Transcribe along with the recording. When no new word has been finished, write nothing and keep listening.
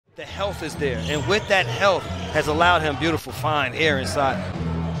The health is there, and with that health has allowed him beautiful find here inside.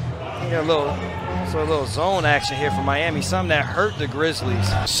 A little zone action here for Miami, something that hurt the Grizzlies.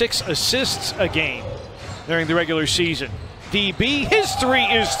 6 assists a game during the regular season. DB, his three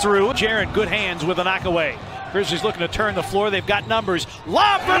is through. Jaren, good hands with a knockaway. Grizzlies looking to turn the floor. They've got numbers.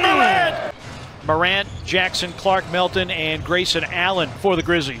 Lob for Morant! Morant, Jackson, Clark, Melton, and Grayson Allen for the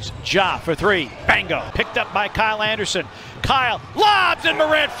Grizzlies. Ja for 3. Bango. Picked up by Kyle Anderson. Kyle lobs, and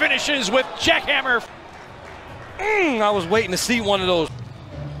Morant finishes with jackhammer. I was waiting to see one of those.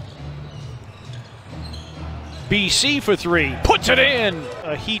 BC for 3. Puts it in.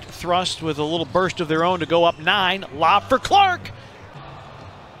 A Heat thrust with a little burst of their own to go up 9. Lob for Clark.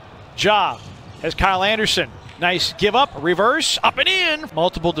 Ja has Kyle Anderson. Nice give up, reverse, up and in.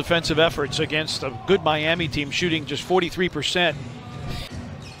 Multiple defensive efforts against a good Miami team shooting just 43%.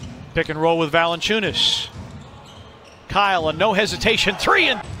 Pick and roll with Valanciunas. Kyle, a no hesitation 3.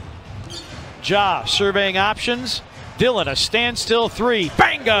 And Ja surveying options. Dillon, a standstill 3.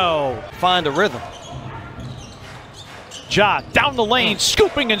 Bango! Find a rhythm. Ja down the lane,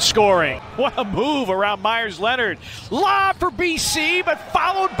 scooping and scoring. What a move around Myers-Leonard. Lob for BC, but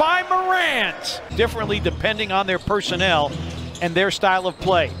followed by Morant. Differently depending on their personnel and their style of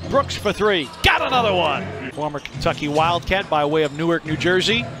play. Brooks for 3. Got another one. Former Kentucky Wildcat by way of Newark, New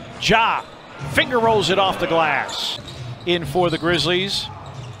Jersey. Ja finger rolls it off the glass. In for the Grizzlies.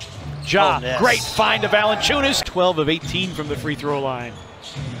 Ja, great find to Valanciunas. 12 of 18 from the free throw line.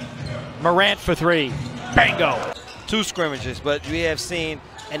 Morant for 3. Bango. 2 scrimmages, but we have seen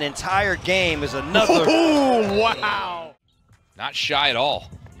an entire game is another. Oh, wow. Not shy at all.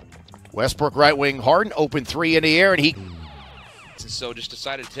 Westbrook right wing Harden, open 3 in the air, and he so just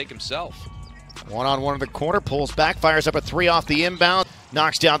decided to take himself. One-on-one in the corner, pulls back, fires up a 3 off the inbound,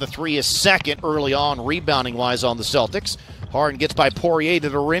 knocks down the 3 is second early on, rebounding-wise on the Celtics. Harden gets by Poirier to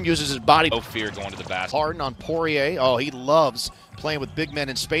the rim, uses his body. No fear going to the basket. Harden on Poirier. Oh, he loves playing with big men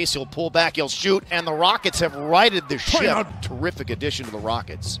in space. He'll pull back, he'll shoot, and the Rockets have righted the ship. Terrific addition to the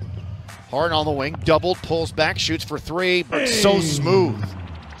Rockets. Harden on the wing, doubled, pulls back, shoots for 3, but so smooth.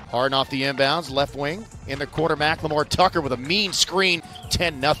 Harden off the inbounds, left wing. In the corner, McLemore Tucker with a mean screen,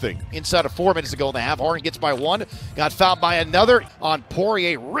 10-0. Inside of 4 minutes to go in the half, Harden gets by 1, got fouled by another on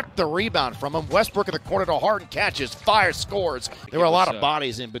Poirier, ripped the rebound from him. Westbrook in the corner to Harden, catches, fires, scores. There were a lot of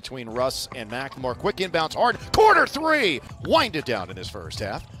bodies in between Russ and McLemore. Quick inbounds, Harden, corner 3, wind it down in his first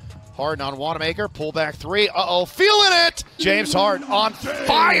half. Harden on Wanamaker, pull back 3, feeling it! James Harden on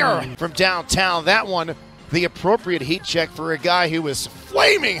fire from downtown. That one, the appropriate heat check for a guy who was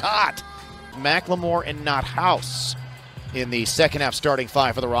flaming hot. McLemore and not House in the second half starting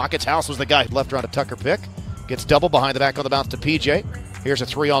 5 for the Rockets. House was the guy who left around a Tucker pick. Gets double behind the back on the bounce to PJ. Here's a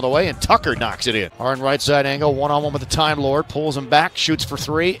 3 on the way, and Tucker knocks it in. Harden right side angle, one-on-one with the Time Lord, pulls him back, shoots for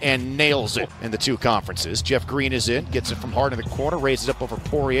 3, and nails it in the 2 conferences. Jeff Green is in, gets it from Harden in the corner, raises up over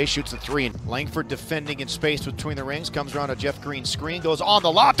Poirier, shoots the 3, and Langford defending in space between the rings, comes around a Jeff Green screen, goes on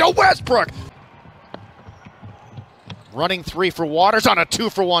the lob to Westbrook! Running 3 for Waters on a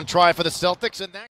 2-for-1 try for the Celtics, and that